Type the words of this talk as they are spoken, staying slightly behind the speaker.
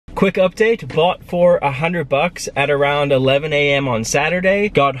Quick update, bought for $100 at around 11 a.m. on Saturday,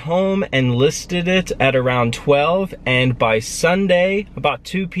 got home and listed it at around 12, and by Sunday, about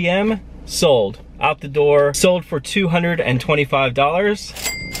 2 p.m., sold. Out the door, sold for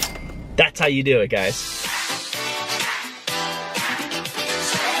 $225. That's how you do it, guys.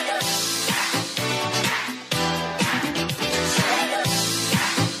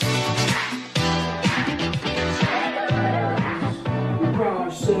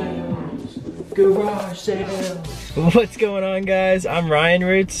 Garage sales. What's going on, guys? I'm Ryan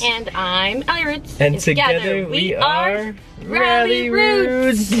Roots. And I'm Ellie Roots. And together we are Rally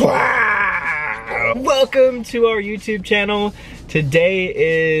Roots. Wow. Welcome to our YouTube channel. Today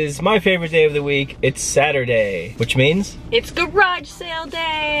is my favorite day of the week. It's Saturday, which means it's garage sale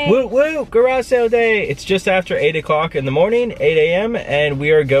day. Woo woo, garage sale day. It's just after 8 o'clock in the morning, 8 a.m. and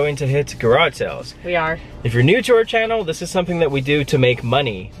we are going to hit garage sales. We are. If you're new to our channel, this is something that we do to make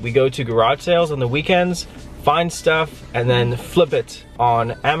money. We go to garage sales on the weekends, find stuff, and then flip it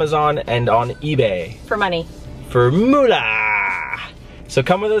on Amazon and on eBay. For money. For moolah. So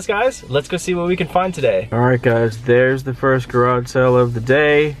come with us, guys. Let's go see what we can find today. All right, guys, there's the first garage sale of the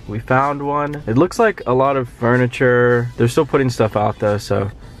day. We found one. It looks like a lot of furniture. They're still putting stuff out though, so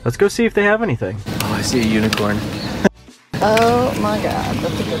let's go see if they have anything. Oh, I see a unicorn. Oh my God,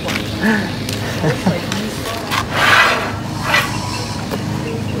 that's a good one.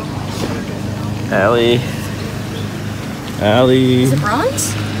 Allie. Allie. Is it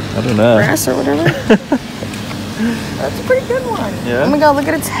bronze? I don't know. Brass or whatever? That's a pretty good one. Yeah? Oh my God, look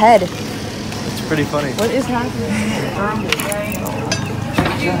at its head. It's pretty funny. What is happening?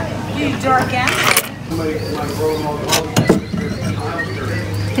 You dark out.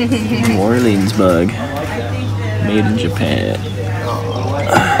 New Orleans bug. Made in Japan.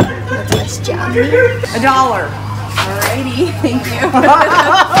 That's a nice job. $1. Alrighty, thank you.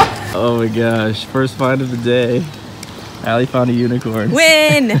 Oh my gosh, first find of the day. Allie found a unicorn.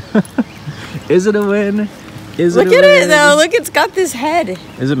 Win! Is it a win? Is Look it a at win? it though, look, it's got this head.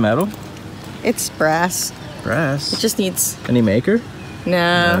 Is it metal? It's brass. Brass? It just needs... Any maker?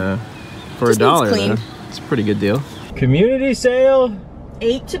 No. For Just $1 needs clean. though. It's a pretty good deal. Community sale?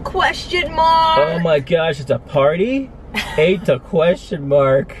 8 to question mark. Oh my gosh, it's a party? 8 to question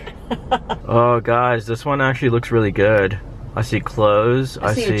mark. Oh guys, this one actually looks really good. I see clothes.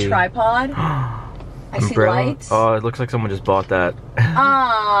 I see a tripod. I see lights. Oh, it looks like someone just bought that.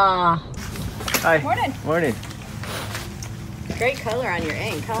 Ah. Hi. Morning. Morning. Great color on your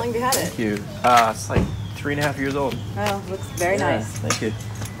ink. How long have you had it? Thank you. It's like 3.5 years old. Oh, looks very nice. Thank you.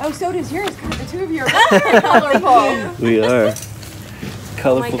 Oh, so does yours. God, the two of you are very colorful. We are colorful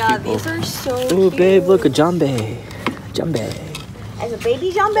Oh my God, people. these are so Ooh, cute. babe, look, a jambe. Jambe. As a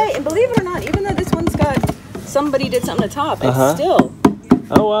baby jambe, and believe it or not, even though this one's got somebody did something at the top, it's still.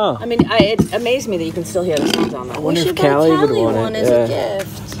 Oh wow. I mean, it amazed me that you can still hear the sounds on that. I wonder if Callie would want one it. as a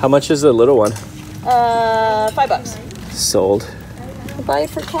gift. How much is the little one? $5. Sold. I'll buy it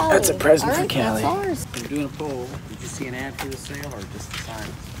for Callie. That's a present for All right, Callie. that's ours. We're doing a poll. Did you see an ad for the sale or just the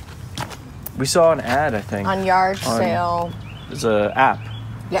signs? We saw an ad, I think. On yard sale. There's an app.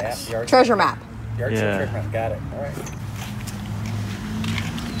 Yes. Yard Treasure map. Yard Yeah. sale trick map. Got it. All right.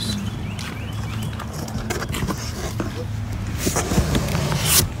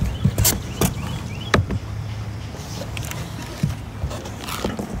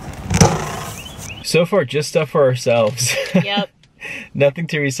 So far, just stuff for ourselves. Yep. Nothing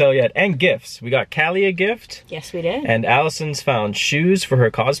to resell yet. And gifts. We got Callie a gift. Yes, we did. And Allison's found shoes for her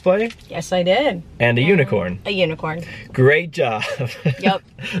cosplay. Yes, I did. And a unicorn. A unicorn. Great job. Yep.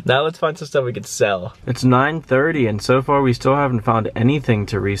 Now let's find some stuff we can sell. It's 9:30 and so far we still haven't found anything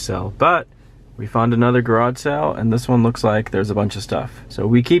to resell. But we found another garage sale and this one looks like there's a bunch of stuff. So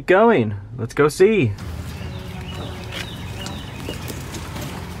we keep going. Let's go see.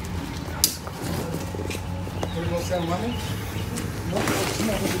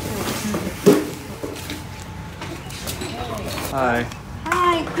 Hi.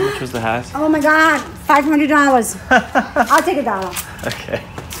 Hi. How much was the hat? Oh my God, $500. I'll take $1. Okay.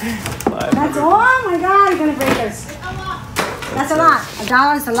 That's oh my God, you're gonna break us. That's a lot.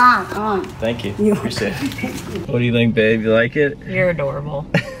 $1 is a lot. Come on. Thank you. Appreciate it. What do you think, babe? You like it? You're adorable.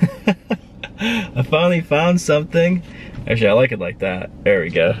 I finally found something. Actually, I like it like that. There we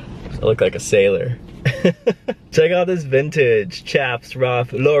go. I look like a sailor. Check out this vintage Chaps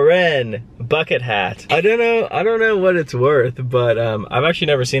Rough Lauren bucket hat. I don't know what it's worth, but I've actually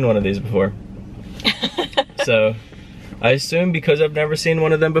never seen one of these before. So I assume because I've never seen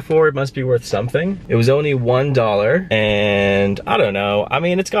one of them before, it must be worth something. It was only $1, and I don't know. I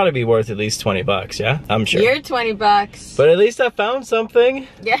mean, it's gotta be worth at least 20 bucks, yeah? I'm sure. You're 20 bucks. But at least I found something.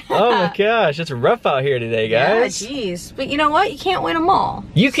 Yeah. Oh my gosh, it's rough out here today, guys. Yeah, jeez. But you know what? You can't win them all.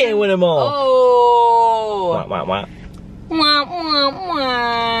 You can't win them all. Oh. Wah, wah, wah. Wah, wah,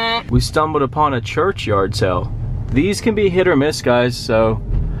 wah. We stumbled upon a church yard sale. These can be hit or miss, guys, so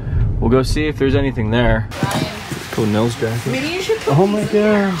we'll go see if there's anything there. Cool Nils jacket. Maybe you should put Oh my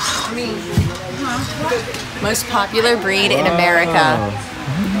gosh. most popular breed in America.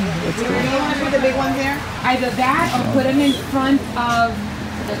 The big one there? Either that or put them in front of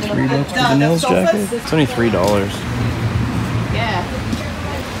 $3 for the Nils jacket? It's only $3. yeah.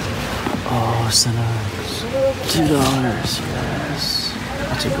 Oh, so nice. $2, yes.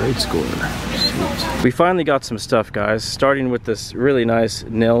 That's a great score. Sweet. We finally got some stuff, guys, starting with this really nice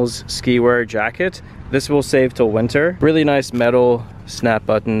Nils ski wear jacket. This will save till winter. Really nice metal snap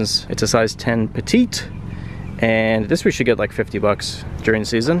buttons. It's a size 10 petite. And this we should get like 50 bucks during the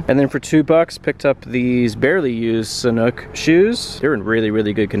season. And then for $2, picked up these barely used Sanuk shoes. They're in really,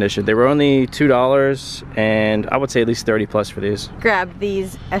 really good condition. They were only $2, and I would say at least 30 plus for these. Grabbed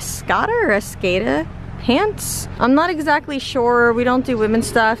these Escada or Escada pants. I'm not exactly sure. We don't do women's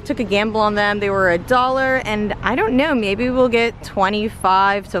stuff. Took a gamble on them. They were $1, and I don't know, maybe we'll get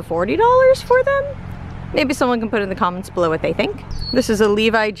 $25 to $40 for them. Maybe someone can put in the comments below what they think. This is a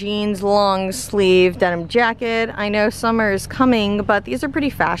Levi jeans long sleeve denim jacket. I know summer is coming, but these are pretty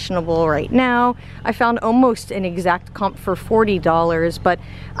fashionable right now. I found almost an exact comp for $40, but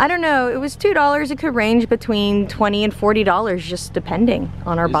I don't know, it was $2. It could range between $20 and $40 just depending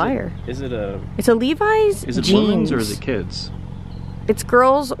on our buyer. Is it a... It's a Levi's Is it jeans. women's or is it kids? It's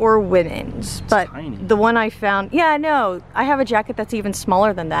girls or women's, but tiny. The one I found, yeah, no, I have a jacket that's even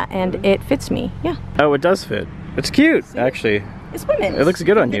smaller than that, and it fits me, yeah. Oh, it does fit. It's cute, actually. It's women's. It looks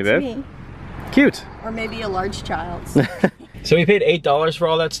good on you, babe. Me. Cute. Or maybe a large child. So we paid $8 for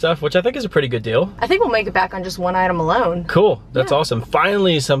all that stuff, which I think is a pretty good deal. I think we'll make it back on just one item alone. Cool, that's awesome.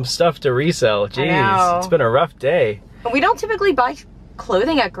 Finally some stuff to resell. Jeez, it's been a rough day. We don't typically buy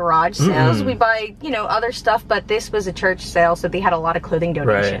clothing at garage sales. We buy, you know, other stuff, but this was a church sale, so they had a lot of clothing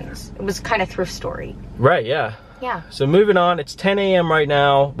donations. It was kind of thrift story. Right, yeah. Yeah. So moving on, it's 10 a.m. right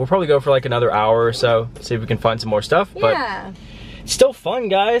now. We'll probably go for like another hour or so, see if we can find some more stuff. Yeah. But it's still fun,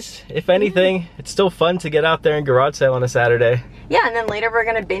 guys. If anything, it's still fun to get out there and garage sale on a Saturday. Yeah, and then later we're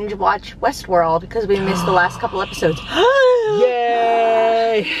gonna binge watch Westworld because we missed the last couple episodes.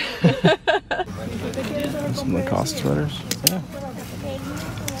 Yay! Some Lacoste sweaters. Yeah.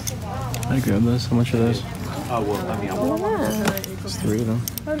 I grab those. How much are those? Oh, well, let me know. It's 3 of them.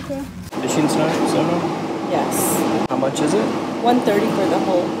 Okay. Machine soda? Yes. How much is it? $130 for the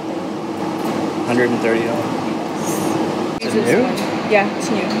whole thing. $130. Is it new? Yeah, it's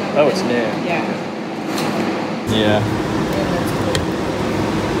new. Oh, it's new. Yeah. Yeah.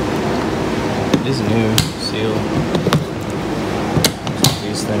 It is new. Seal.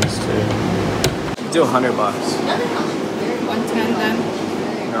 These things too. Do $100. 110 then.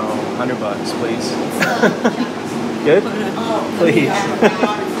 No, $100, please. Good? Please.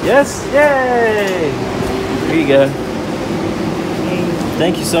 Yes, yay! Here you go.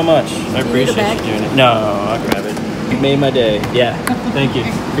 Thank you so much. I appreciate you doing it. No, I'll grab it. You made my day. Yeah, thank you.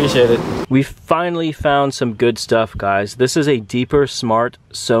 Appreciate it. We finally found some good stuff, guys. This is a Deeper Smart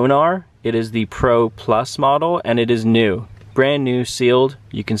sonar. It is the Pro Plus model, and it is new. Brand new, sealed.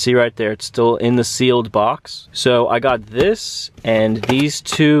 You can see right there, it's still in the sealed box. So I got this, and these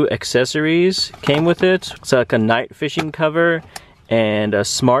 2 accessories came with it. It's like a night fishing cover and a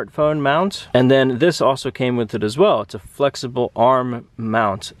smartphone mount. And then this also came with it as well. It's a flexible arm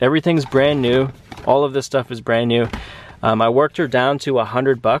mount. Everything's brand new. All of this stuff is brand new. I worked her down to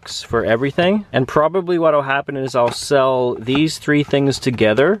 $100 for everything. And probably what'll happen is I'll sell these 3 things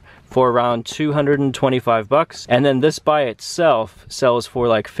together for around $225, and then this by itself sells for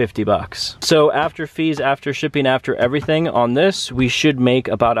like $50. So after fees, after shipping, after everything on this, we should make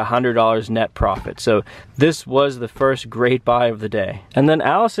about $100 net profit. So this was the first great buy of the day. And then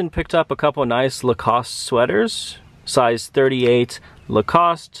Allison picked up a couple nice Lacoste sweaters, size 38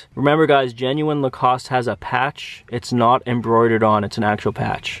 Lacoste. Remember guys, genuine Lacoste has a patch. It's not embroidered on, it's an actual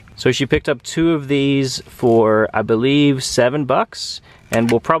patch. So she picked up 2 of these for, I believe, $7. And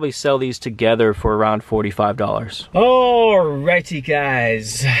we'll probably sell these together for around $45. Alrighty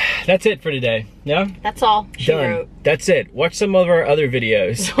guys, that's it for today, yeah? That's all. Done. That's it. Watch some of our other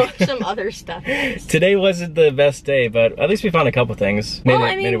videos. Watch some other stuff. Today wasn't the best day, but at least we found a couple things. Well,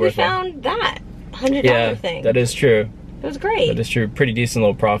 I mean, we found that $100 thing. That is true. It was great. That is true. Pretty decent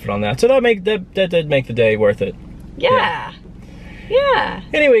little profit on that. So that did make the day worth it. Yeah. Yeah.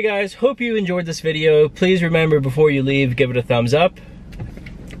 Anyway, guys, hope you enjoyed this video. Please remember, before you leave, give it a thumbs up.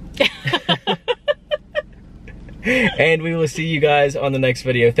 And we will see you guys on the next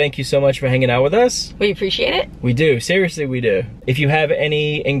video. Thank you so much for hanging out with us. We appreciate it. We do. Seriously, we do. If you have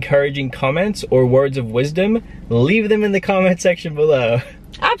any encouraging comments or words of wisdom, leave them in the comment section below.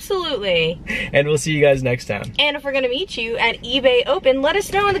 Absolutely. And we'll see you guys next time. And if we're gonna meet you at eBay Open, let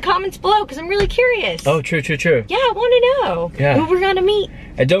us know in the comments below, because I'm really curious. Oh, true, true, true. Yeah, I want to know who we're gonna meet.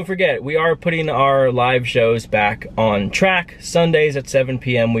 And don't forget, we are putting our live shows back on track. Sundays at 7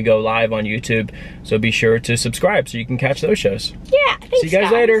 p.m. we go live on YouTube, so be sure to subscribe so you can catch those shows. Yeah, thanks, see you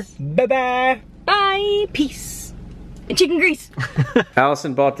guys later. Bye-bye. Bye. Peace. And chicken grease.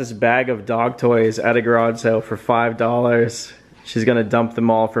 Allison bought this bag of dog toys at a garage sale for $5. She's gonna dump them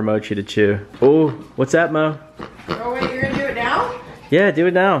all for Mochi to chew. Oh, what's that, Mo? Oh wait, you're gonna do it now? Yeah, do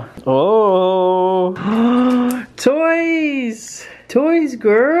it now. Oh, toys! Toys,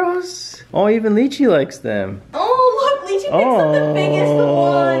 girls! Oh, even Lychee likes them. Oh, look, Lychee picks up the biggest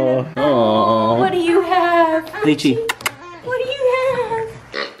one. Oh, what do you have? Lychee. What do you have?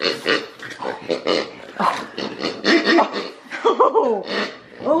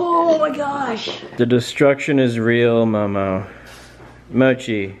 Oh my gosh. The destruction is real, Momo.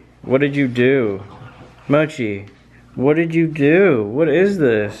 Mochi, what did you do? Mochi, what did you do? What is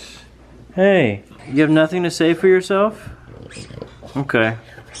this? Hey, you have nothing to say for yourself? Okay.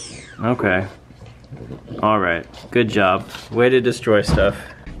 Okay. Alright, good job. Way to destroy stuff.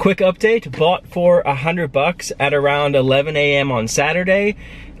 Quick update, bought for $100 at around 11 a.m. on Saturday.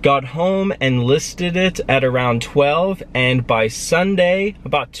 Got home and listed it at around 12, and by Sunday,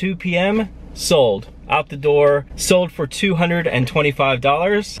 about 2 p.m., sold. Out the door, sold for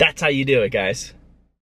 $225. That's how you do it, guys.